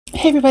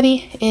Hey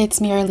everybody, it's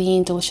me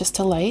Arlene, Delicious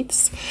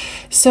Delights.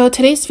 So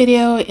today's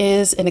video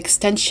is an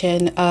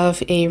extension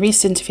of a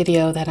recent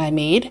video that I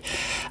made.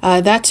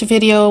 That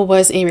video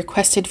was a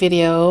requested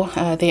video.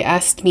 They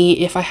asked me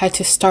if I had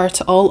to start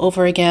all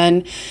over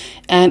again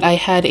and I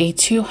had a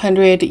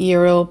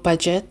 €200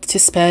 budget to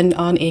spend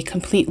on a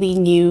completely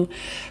new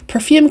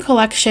perfume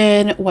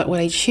collection. What would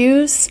I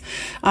choose?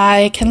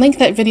 I can link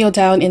that video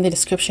down in the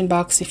description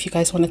box if you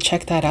guys want to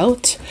check that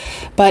out.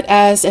 But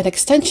as an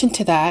extension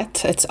to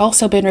that, it's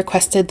also been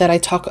requested that I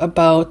talk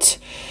about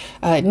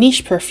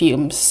niche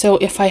perfumes. So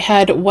if I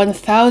had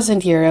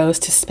 €1,000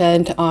 to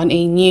spend on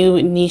a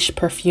new niche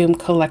perfume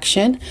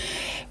collection,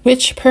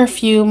 which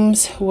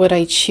perfumes would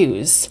I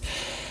choose?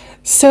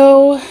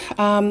 So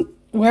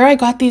where I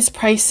got these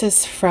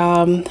prices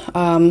from,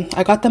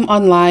 I got them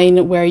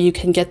online where you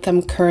can get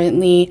them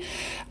currently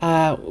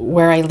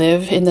where I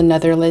live in the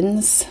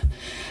Netherlands.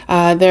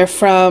 They're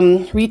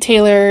from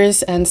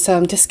retailers and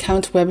some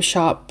discount web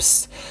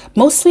shops,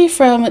 mostly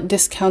from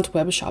discount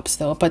web shops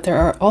though, but there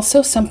are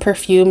also some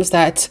perfumes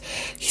that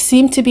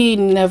seem to be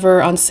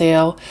never on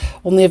sale,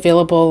 only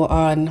available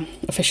on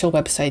official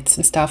websites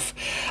and stuff.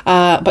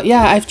 But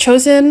yeah, I've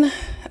chosen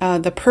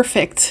the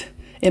perfect,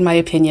 in my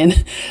opinion,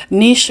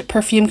 niche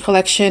perfume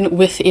collection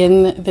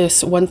within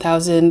this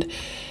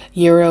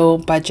 €1,000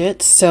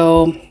 budget.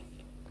 So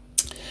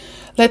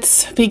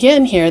let's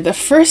begin here. The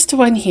first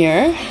one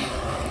here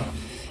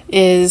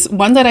is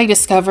one that I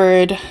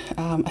discovered,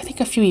 I think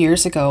a few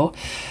years ago.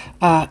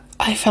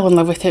 I fell in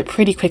love with it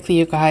pretty quickly,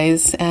 you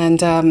guys,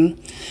 and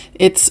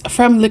it's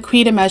from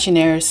Liquid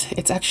Imaginaires.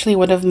 It's actually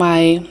one of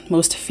my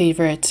most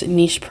favorite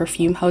niche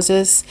perfume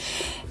houses,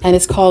 and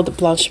it's called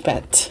Blanche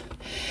Bête.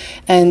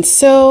 And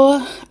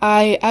so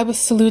I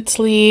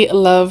absolutely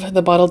love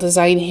the bottle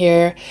design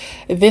here.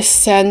 This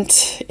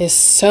scent is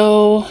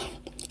so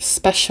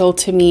special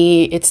to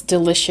me. It's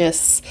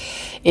delicious.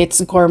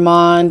 It's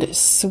gourmand,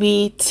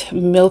 sweet,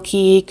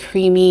 milky,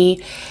 creamy,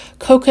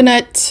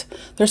 coconut.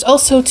 There's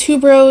also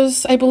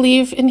tuberose, I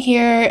believe, in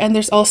here. And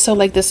there's also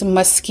like this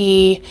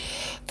musky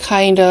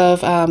kind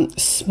of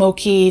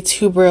smoky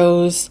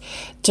tuberose,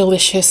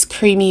 delicious,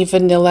 creamy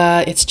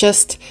vanilla. It's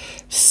just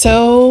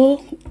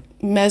so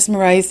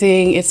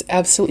mesmerizing. It's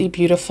absolutely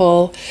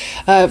beautiful.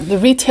 The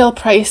retail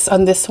price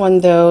on this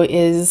one though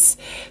is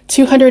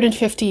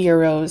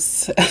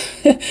 €250,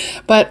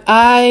 but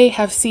I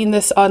have seen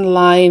this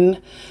online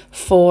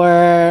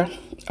for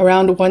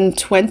around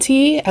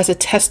 $120 as a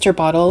tester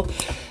bottle.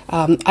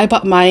 I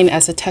bought mine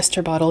as a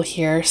tester bottle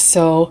here,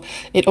 so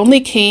it only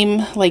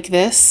came like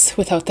this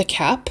without the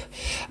cap,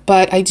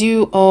 but I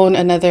do own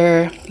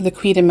another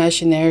Liquid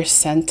Imaginaire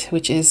scent,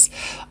 which is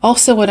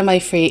also one of my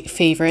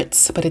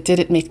favorites, but it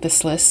didn't make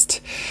this list.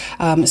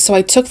 So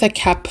I took the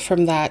cap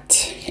from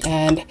that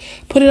and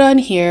put it on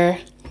here.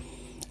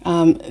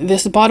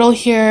 This bottle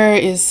here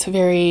is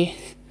very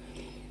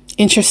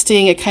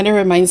interesting. It kind of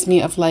reminds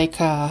me of like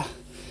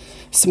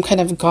some kind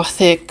of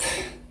gothic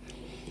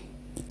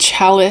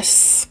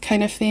chalice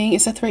kind of thing.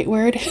 Is that the right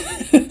word?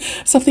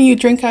 Something you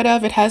drink out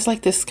of. It has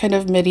like this kind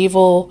of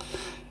medieval,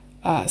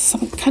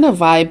 some kind of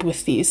vibe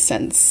with these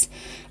scents.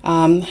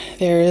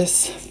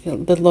 There's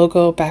the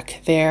logo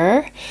back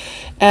there.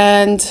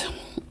 And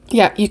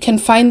yeah, you can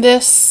find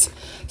this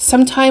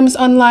sometimes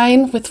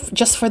online with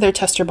just for their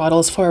tester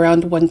bottles for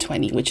around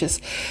 $120, which is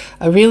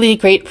a really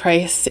great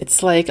price.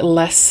 It's like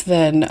less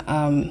than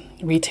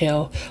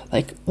retail,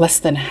 like less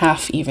than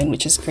half even,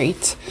 which is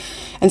great.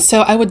 And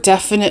so I would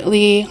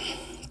definitely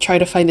try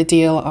to find a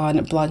deal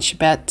on Blanche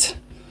Bête.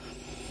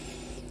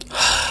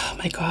 Oh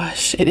my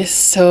gosh, it is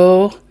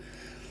so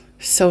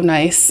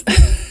nice.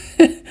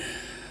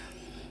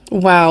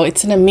 Wow,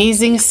 it's an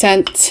amazing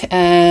scent,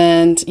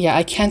 and yeah,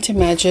 I can't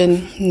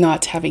imagine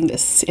not having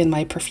this in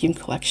my perfume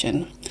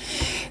collection.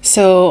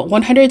 So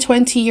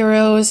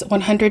 €120,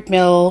 100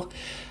 ml,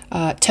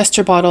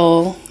 tester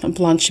bottle,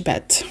 Blanche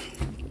Bête.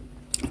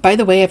 By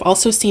the way, I've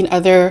also seen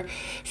other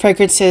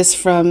fragrances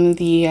from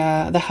the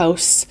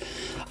house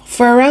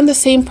for around the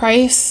same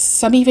price,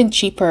 some even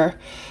cheaper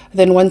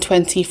than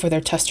 $120 for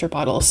their tester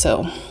bottle.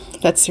 So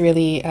that's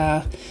really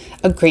a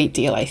great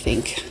deal, I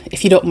think,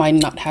 if you don't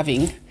mind not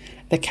having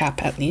the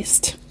cap at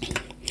least.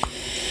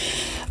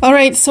 All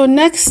right, so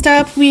next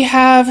up we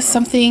have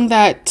something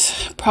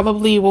that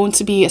probably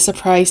won't be a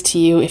surprise to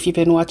you if you've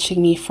been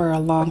watching me for a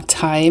long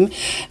time.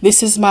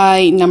 This is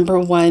my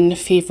 #1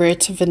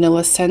 favorite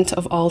vanilla scent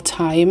of all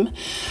time.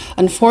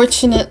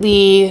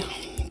 Unfortunately,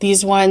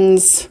 these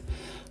ones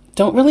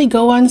don't really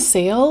go on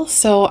sale,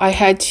 so I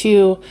had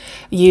to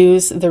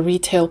use the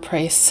retail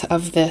price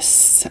of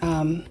this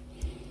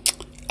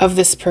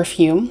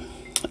perfume.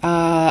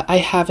 I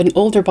have an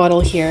older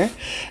bottle here.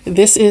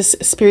 This is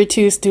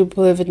Spiritus du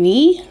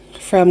Bleuvanille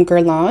from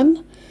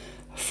Guerlain,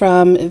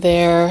 from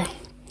their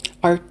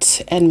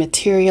art and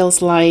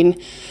materials line,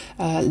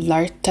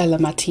 L'Art à la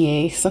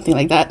Matière, something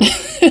like that.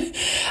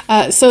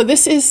 So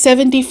this is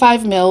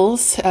 75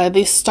 mils.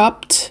 They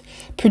stopped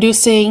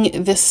producing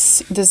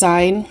this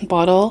design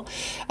bottle.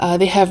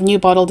 They have new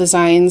bottle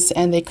designs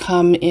and they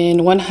come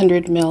in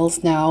 100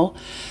 mils now.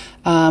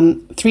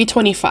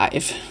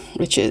 $3.25,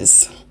 which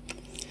is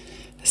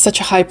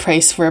such a high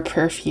price for a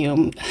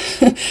perfume.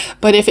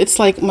 But if it's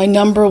like my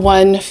number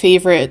one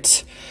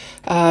favorite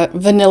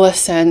vanilla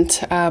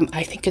scent,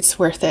 I think it's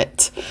worth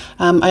it.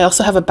 I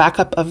also have a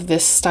backup of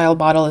this style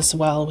bottle as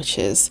well, which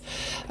is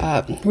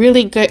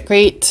really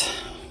great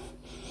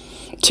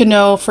to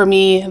know for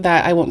me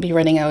that I won't be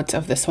running out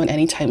of this one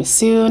anytime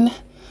soon.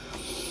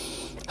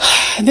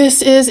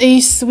 This is a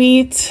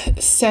sweet,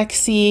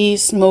 sexy,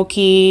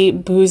 smoky,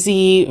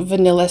 boozy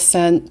vanilla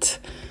scent.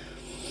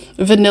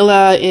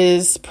 Vanilla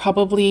is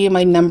probably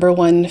my number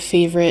one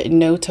favorite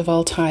note of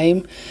all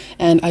time,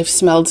 and I've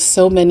smelled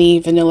so many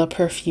vanilla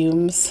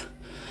perfumes.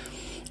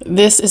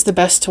 This is the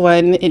best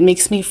one. It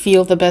makes me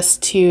feel the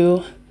best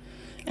too,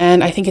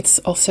 and I think it's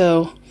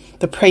also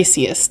the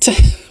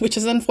priciest, which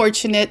is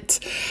unfortunate.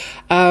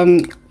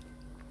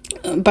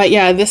 But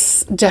yeah,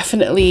 this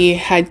definitely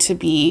had to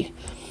be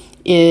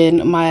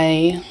in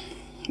my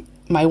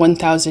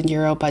 1,000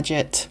 euro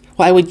budget.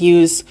 Well, I would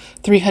use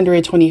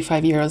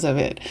 325 euros of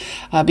it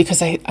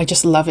because I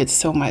just love it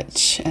so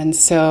much. And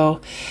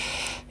so,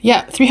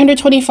 yeah,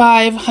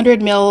 325,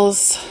 100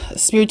 mils,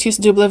 Spiritus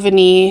Double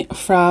Vanille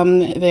from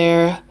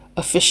their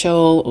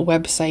official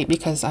website,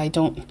 because I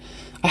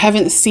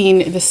haven't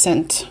seen the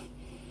scent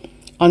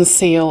on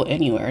sale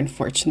anywhere,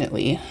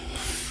 unfortunately.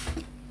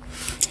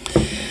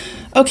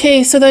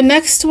 Okay, so the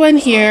next one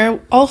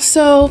here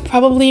also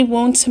probably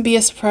won't be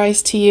a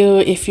surprise to you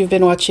if you've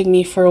been watching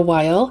me for a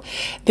while.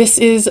 This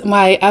is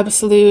my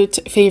absolute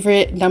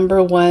favorite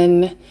number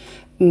one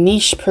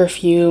niche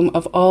perfume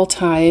of all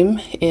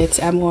time. It's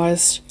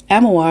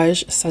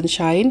Amouage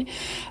Sunshine.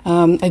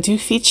 I do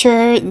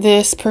feature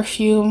this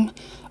perfume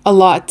a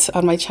lot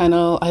on my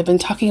channel. I've been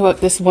talking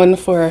about this one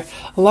for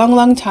a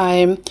long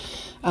time.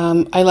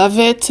 I love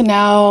it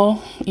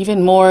now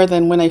even more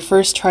than when I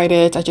first tried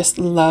it. I just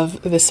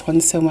love this one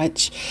so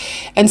much.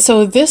 And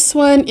so this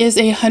one is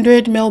a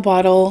 100 ml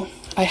bottle.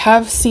 I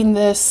have seen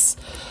this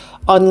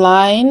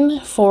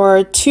online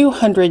for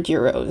 200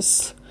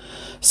 euros.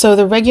 So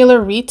the regular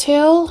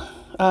retail,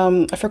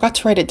 I forgot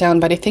to write it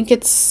down, but I think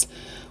it's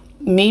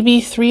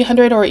maybe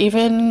 300 or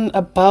even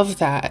above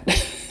that.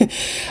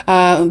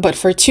 But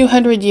for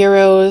 200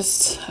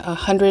 euros,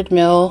 100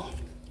 ml,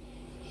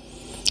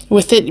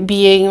 with it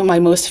being my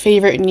most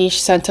favorite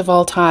niche scent of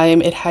all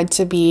time, it had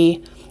to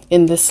be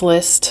in this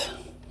list.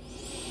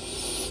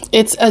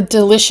 It's a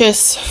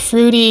delicious,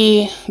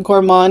 fruity,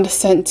 gourmand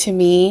scent to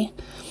me.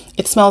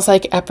 It smells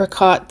like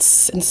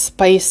apricots and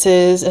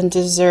spices and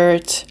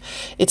dessert.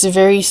 It's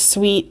very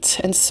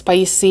sweet and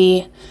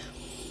spicy.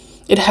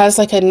 It has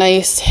like a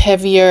nice,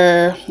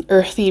 heavier,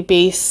 earthy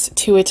base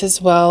to it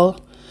as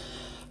well.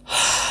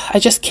 I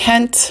just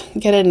can't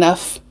get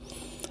enough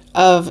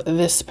of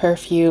this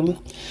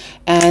perfume.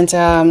 And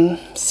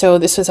so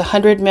this was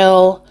 100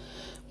 ml,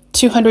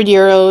 200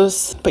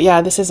 euros. But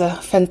yeah, this is a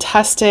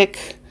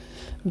fantastic,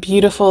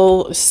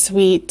 beautiful,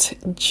 sweet,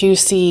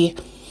 juicy,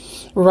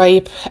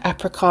 ripe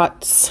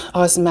apricots,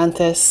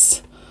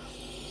 osmanthus,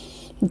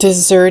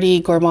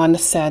 desserty gourmand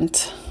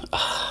scent.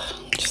 Oh,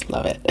 just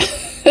love it.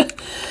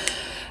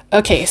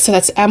 Okay, so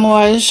that's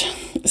Amouage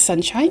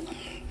Sunshine.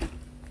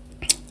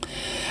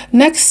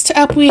 Next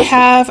up, we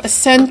have a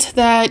scent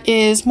that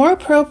is more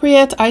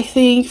appropriate, I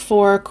think,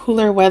 for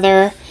cooler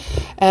weather.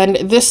 And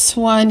this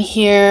one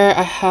here,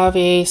 I have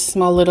a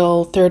small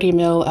little 30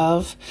 ml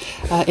of.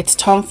 It's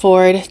Tom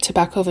Ford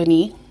Tobacco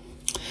Vanille.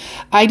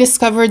 I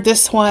discovered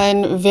this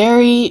one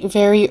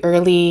very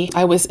early.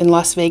 I was in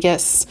Las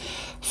Vegas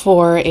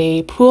for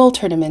a pool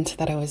tournament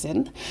that I was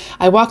in.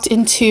 I walked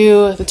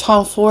into the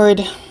Tom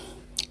Ford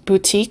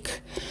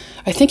boutique.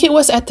 I think it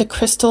was at the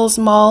Crystals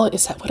Mall.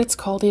 Is that what it's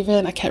called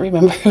even? I can't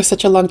remember. It was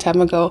such a long time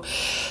ago.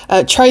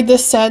 Tried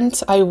this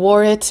scent. I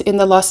wore it in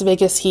the Las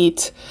Vegas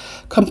heat,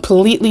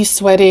 completely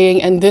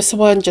sweating. And this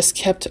one just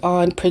kept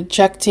on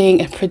projecting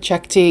and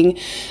projecting.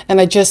 And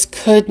I just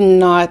could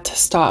not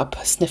stop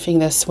sniffing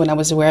this when I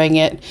was wearing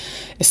it,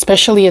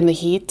 especially in the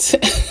heat.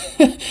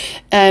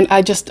 And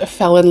I just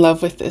fell in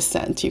love with this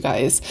scent, you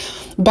guys.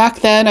 Back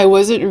then, I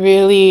wasn't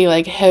really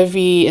like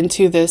heavy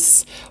into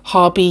this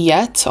hobby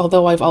yet,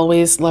 although I've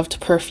always loved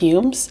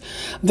perfumes.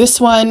 This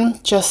one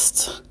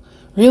just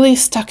really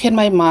stuck in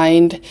my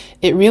mind.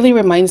 It really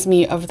reminds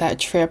me of that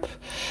trip.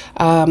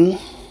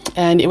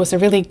 And it was a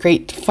really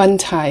great, fun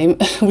time.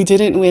 We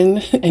didn't win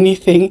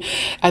anything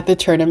at the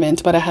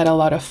tournament, but I had a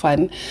lot of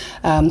fun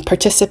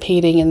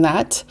participating in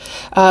that.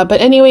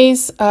 But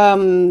anyways,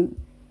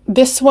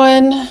 this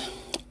one,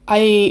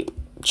 I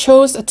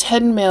chose a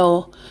 10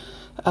 ml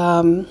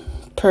 10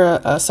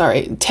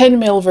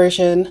 ml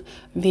version,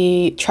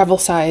 the travel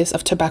size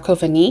of Tobacco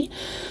Vanille.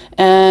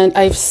 And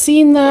I've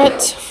seen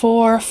that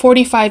for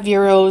 45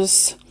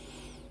 euros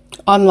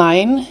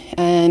online.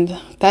 And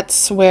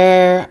that's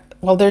where,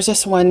 well, there's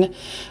this one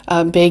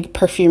big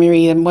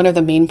perfumery, and one of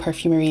the main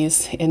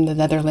perfumeries in the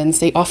Netherlands.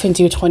 They often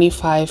do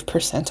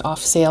 25% off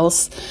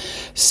sales.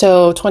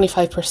 So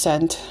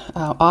 25%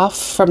 off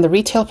from the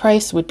retail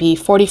price would be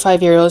 45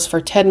 euros for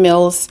 10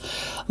 mils.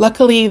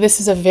 Luckily, this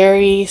is a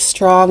very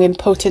strong and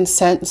potent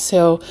scent,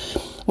 so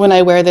when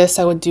I wear this,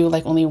 I would do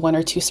like only 1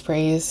 or 2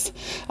 sprays.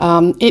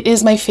 It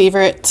is my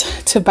favorite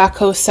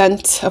tobacco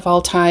scent of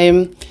all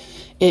time.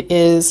 It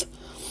is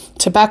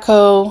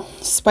tobacco,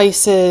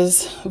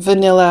 spices,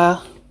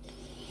 vanilla,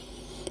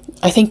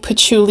 I think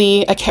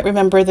patchouli. I can't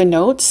remember the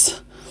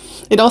notes.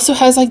 It also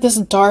has like this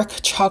dark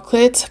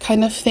chocolate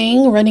kind of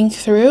thing running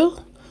through,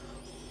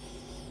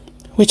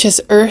 which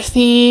is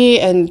earthy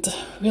and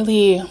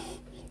really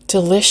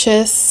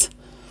delicious.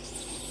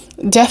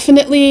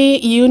 Definitely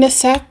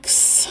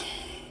unisex,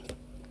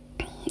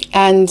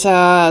 and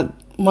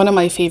one of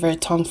my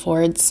favorite Tom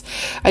Fords.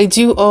 I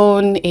do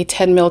own a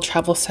 10 ml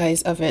travel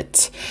size of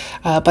it,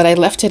 but I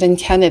left it in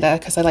Canada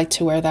because I like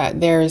to wear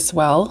that there as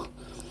well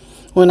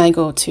when I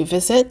go to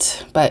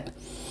visit. But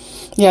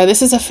yeah,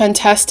 this is a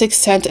fantastic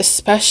scent,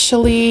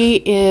 especially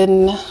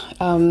in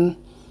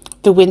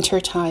the winter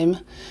time.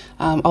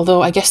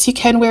 Although I guess you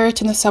can wear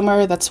it in the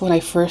summer. That's when I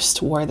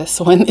first wore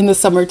this one, in the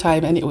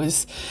summertime, and it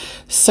was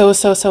so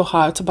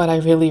hot, but I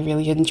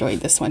really enjoyed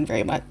this one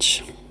very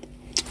much.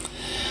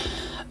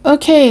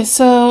 Okay,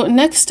 so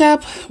next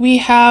up we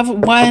have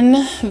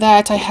one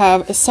that I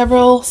have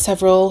several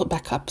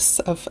backups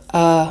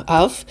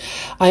of.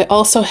 I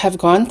also have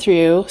gone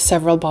through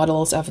several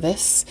bottles of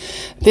this.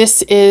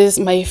 This is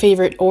my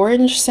favorite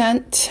orange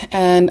scent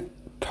and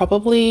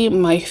probably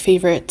my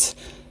favorite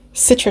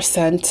citrus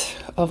scent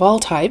of all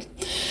time.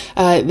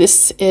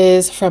 This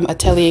is from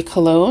Atelier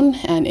Cologne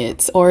and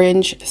it's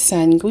Orange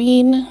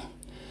Sanguine.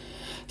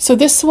 So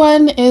this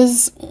one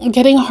is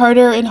getting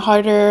harder and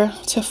harder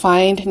to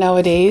find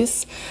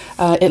nowadays.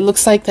 It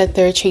looks like that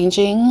they're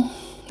changing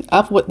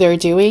up what they're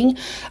doing.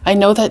 I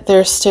know that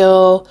they're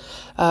still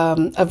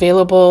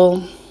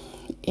available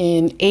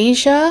in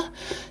Asia,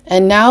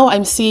 and now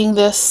I'm seeing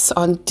this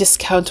on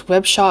discount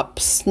web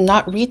shops,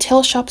 not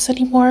retail shops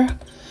anymore.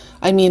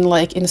 I mean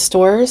like in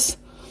stores,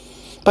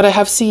 but I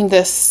have seen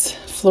this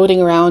floating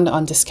around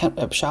on discount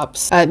web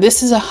shops.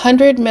 This is a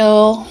 100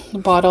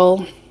 ml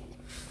bottle,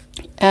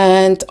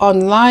 and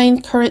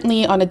online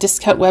currently on a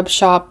discount web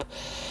shop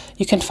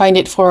you can find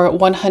it for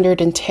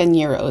 110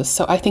 euros.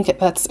 So I think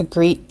that's a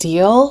great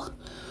deal.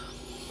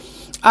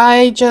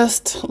 I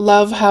just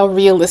love how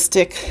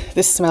realistic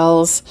this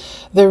smells.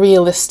 The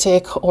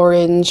realistic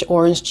orange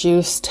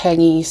juice,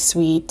 tangy,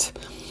 sweet,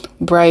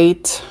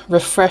 bright,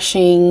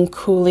 refreshing,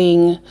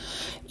 cooling,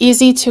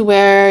 easy to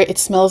wear. It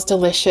smells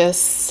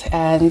delicious,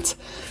 and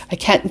I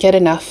can't get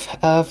enough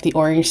of the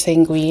Orange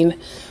Sanguine.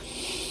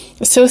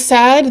 So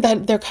sad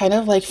that they're kind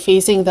of like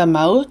phasing them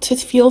out, it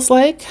feels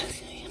like.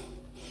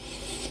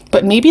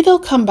 But maybe they'll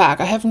come back.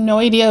 I have no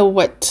idea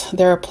what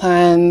their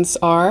plans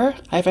are.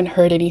 I haven't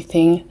heard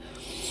anything.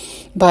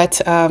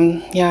 But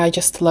yeah, I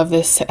just love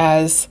this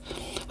as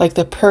like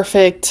the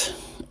perfect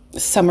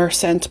summer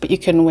scent, but you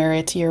can wear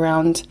it year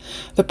round.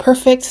 The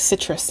perfect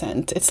citrus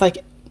scent. It's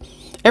like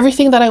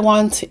everything that I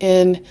want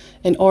in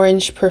an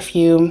orange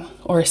perfume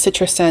or a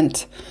citrus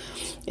scent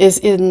is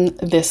in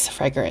this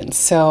fragrance.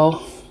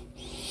 So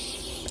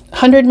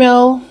 100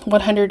 ml,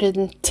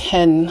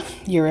 110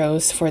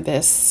 euros for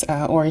this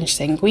Orange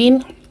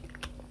Sanguine.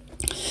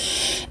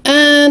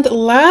 And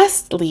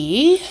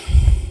lastly,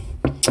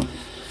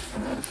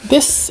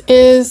 this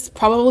is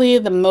probably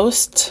the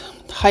most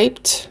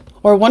hyped,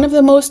 or one of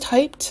the most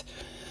hyped.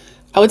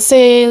 I would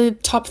say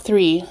top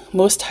 3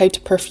 most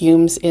hyped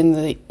perfumes in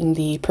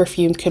the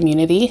perfume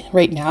community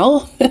right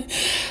now.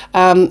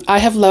 I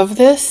have loved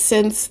this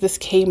since this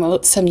came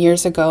out some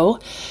years ago.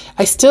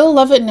 I still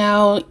love it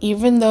now,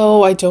 even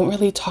though I don't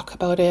really talk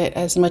about it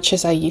as much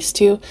as I used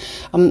to,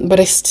 but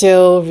I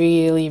still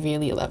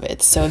really love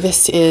it. So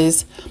this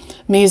is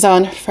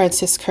Maison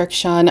Francis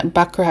Kurkdjian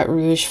Baccarat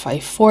Rouge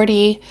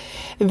 540.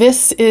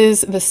 This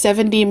is the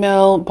 70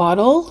 ml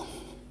bottle.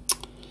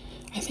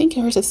 I think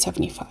yours is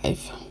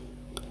 75.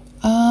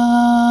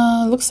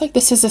 Looks like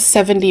this is a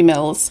 70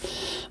 mils,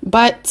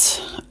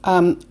 but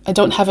I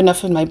don't have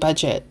enough in my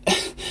budget,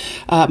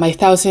 my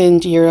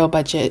 1,000 euro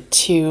budget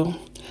to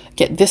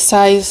get this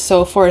size.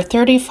 So for a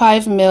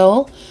 35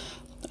 mil,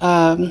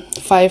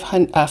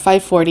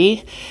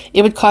 540,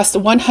 it would cost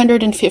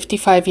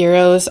 155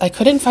 euros. I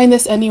couldn't find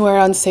this anywhere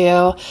on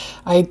sale.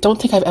 I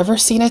don't think I've ever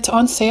seen it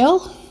on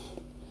sale.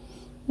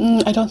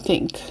 I don't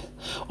think.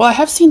 Well, I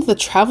have seen the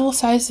travel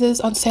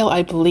sizes on sale,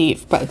 I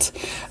believe, but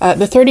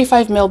the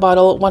 35 ml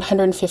bottle,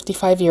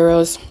 155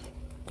 euros.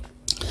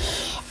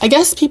 I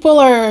guess people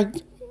are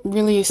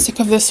really sick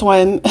of this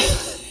one.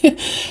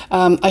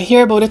 I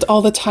hear about it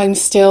all the time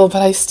still,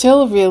 but I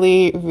still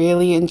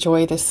really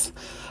enjoy this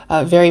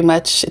very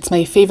much. It's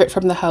my favorite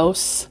from the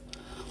house.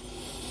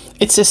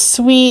 It's a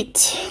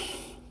sweet,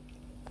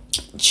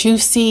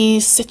 juicy,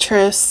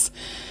 citrus,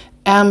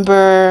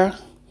 amber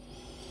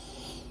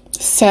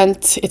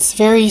scent. It's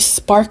very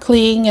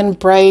sparkling and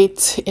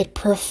bright. It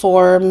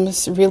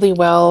performs really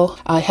well.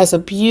 It has a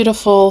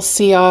beautiful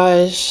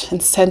sillage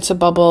and scent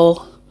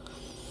bubble.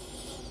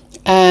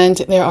 And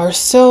there are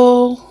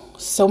so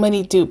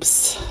many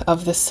dupes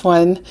of this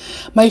one.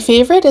 My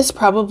favorite is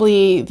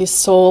probably the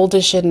Sol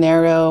de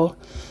Janeiro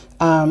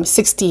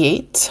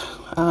 68.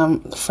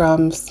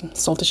 from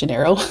Sol de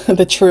Janeiro,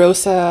 the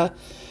Cheirosa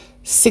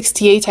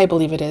 68, I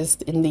believe it is,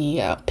 in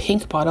the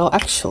pink bottle.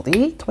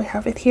 Actually, do I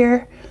have it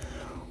here?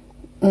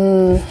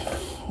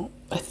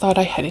 I thought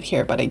I had it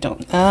here, but I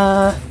don't.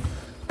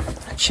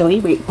 Actually,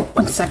 wait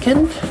 1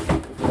 second.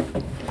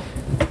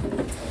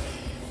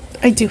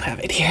 I do have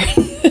it here.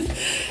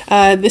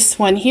 This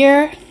one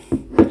here.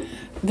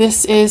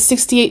 This is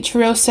 68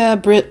 Cheirosa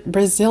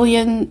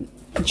Brazilian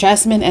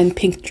jasmine and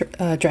pink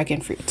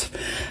dragon fruit.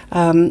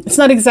 It's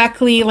not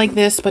exactly like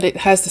this, but it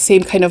has the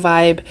same kind of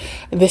vibe.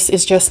 This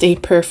is just a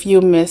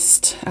perfume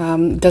mist.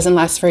 Doesn't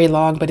last very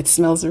long, but it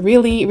smells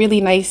really,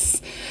 really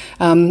nice.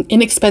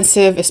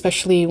 Inexpensive,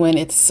 especially when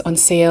it's on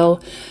sale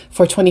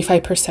for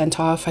 25%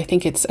 off. I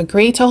think it's a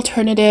great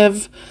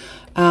alternative.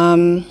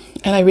 And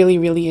I really,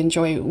 really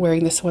enjoy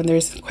wearing this one.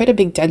 There's quite a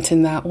big dent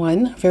in that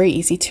one. Very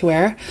easy to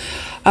wear.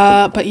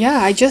 But yeah,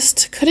 I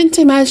just couldn't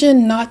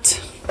imagine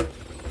not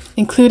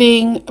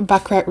including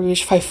Baccarat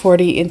Rouge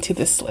 540 into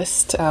this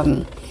list.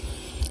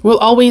 Will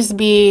always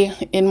be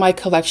in my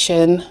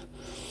collection.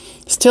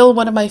 Still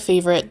one of my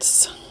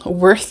favorites.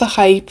 Worth the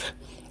hype.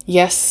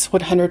 Yes,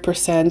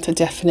 100%,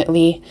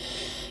 definitely.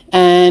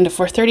 And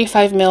for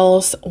 35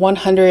 mils,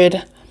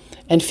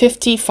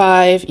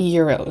 155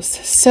 euros.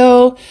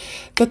 So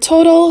the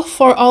total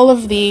for all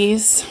of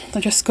these,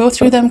 I'll just go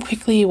through them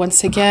quickly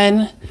once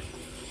again.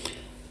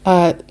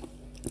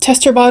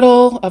 Tester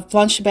bottle of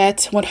Blanche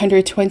Bête,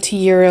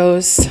 120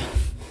 euros.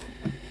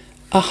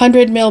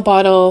 100 ml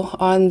bottle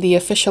on the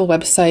official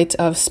website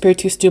of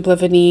Spiritus du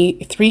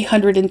Blavigny,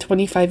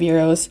 325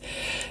 euros.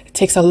 It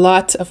takes a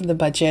lot of the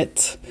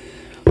budget.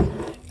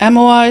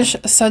 Amouage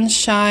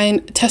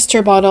Sunshine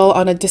tester bottle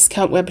on a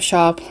discount web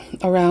shop,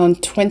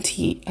 around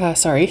 200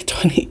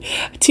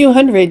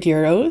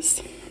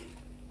 euros.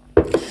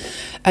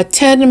 A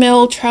 10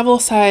 ml travel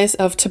size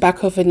of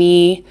Tobacco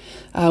Vanille,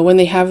 when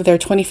they have their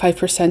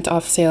 25%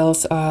 off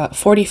sales,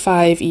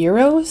 45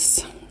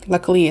 euros.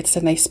 Luckily, it's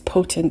a nice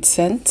potent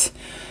scent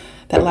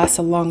that lasts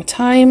a long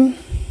time.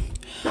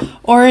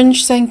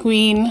 Orange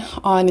Sanguine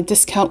on a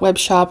discount web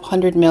shop,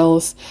 100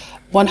 mils,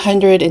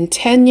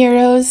 110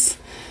 euros.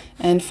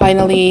 And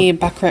finally,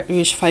 Baccarat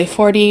Rouge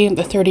 540,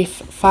 the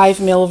 35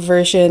 ml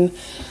version,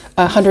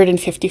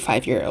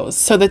 155 euros.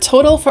 So the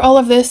total for all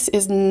of this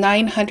is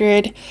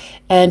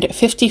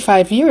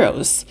 955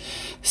 euros.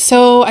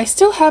 So I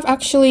still have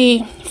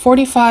actually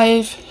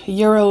 45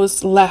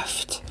 euros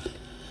left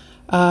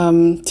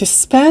to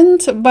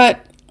spend,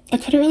 but I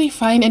couldn't really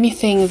find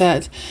anything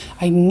that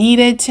I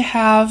needed to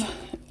have.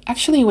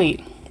 Actually,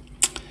 wait.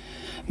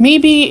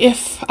 Maybe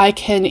if I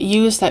can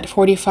use that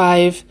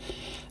 45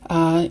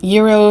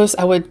 euros,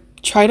 I would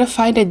try to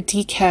find a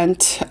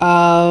decant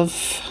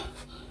of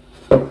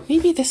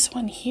maybe this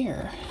one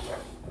here.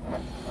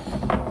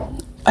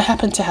 I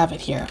happen to have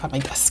it here on my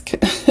desk.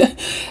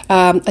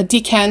 A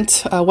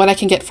decant, what I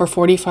can get for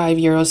 45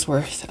 euros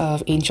worth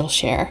of Angel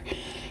Share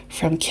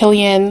from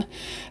Kilian.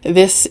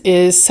 This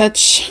is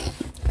such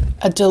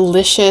a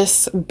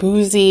delicious,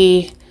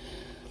 boozy,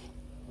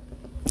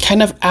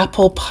 kind of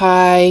apple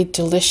pie,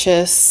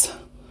 delicious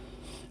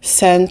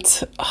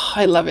scent. Oh,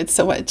 I love it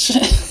so much.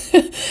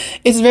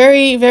 It's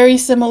very, very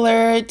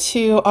similar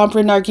to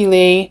Ombre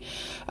Narguilé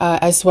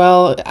as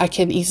well. I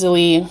can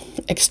easily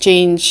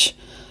exchange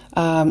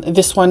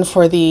this one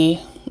for the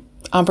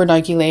Ombre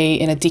Narguilé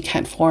in a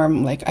decant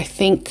form. Like, I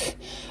think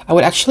I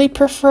would actually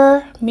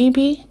prefer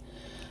maybe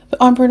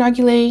the Ombre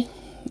Narguilé,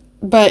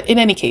 but in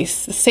any case,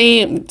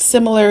 same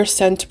similar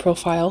scent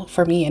profile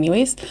for me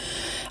anyways.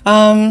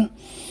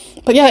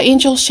 But yeah,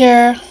 Angel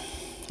Share,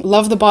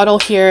 love the bottle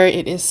here.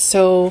 It is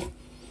so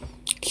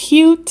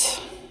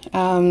cute,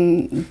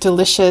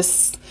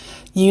 delicious,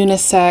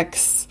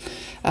 unisex,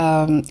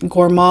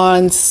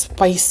 gourmand,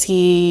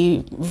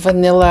 spicy,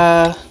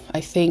 vanilla.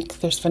 I think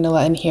there's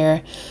vanilla in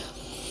here,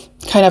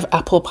 kind of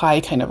apple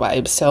pie kind of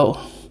vibe. So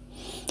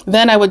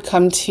then I would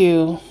come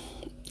to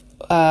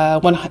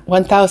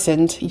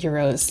 1,000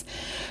 euros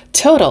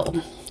total.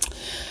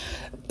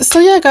 So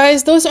yeah,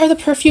 guys, those are the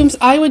perfumes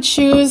I would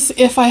choose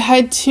if I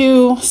had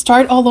to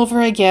start all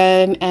over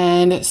again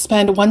and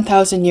spend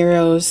 1,000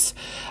 euros.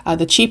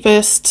 The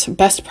cheapest,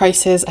 best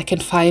prices I can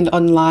find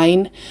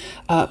online.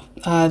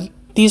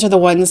 These are the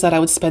ones that I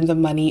would spend the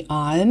money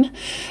on.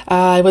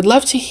 I would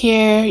love to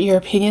hear your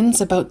opinions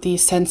about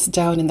these scents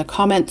down in the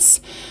comments.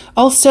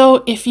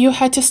 Also, if you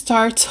had to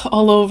start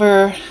all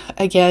over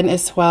again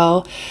as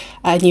well,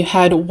 and you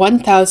had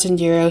 1,000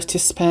 euros to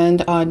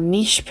spend on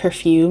niche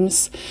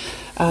perfumes,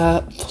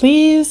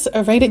 please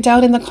write it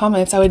down in the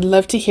comments. I would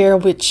love to hear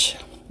which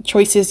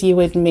choices you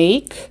would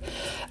make.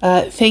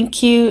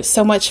 Thank you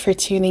so much for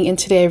tuning in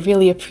today. I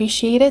really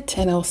appreciate it,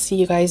 and I'll see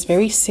you guys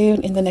very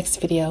soon in the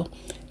next video.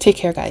 Take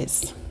care,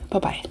 guys.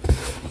 Bye-bye.